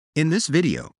In this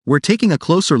video, we're taking a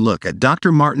closer look at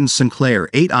Dr. Martens Sinclair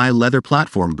 8i leather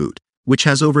platform boot, which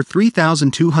has over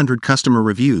 3,200 customer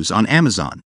reviews on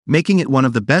Amazon, making it one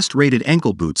of the best-rated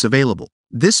ankle boots available.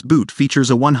 This boot features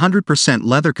a 100%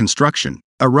 leather construction,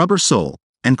 a rubber sole,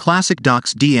 and classic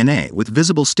Doc's DNA with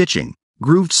visible stitching,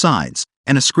 grooved sides,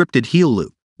 and a scripted heel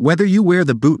loop. Whether you wear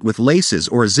the boot with laces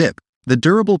or a zip, the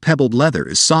durable pebbled leather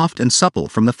is soft and supple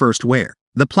from the first wear.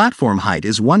 The platform height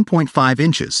is 1.5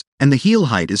 inches, and the heel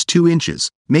height is 2 inches,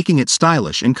 making it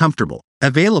stylish and comfortable.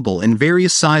 Available in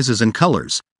various sizes and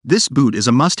colors, this boot is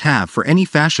a must-have for any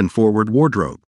fashion-forward wardrobe.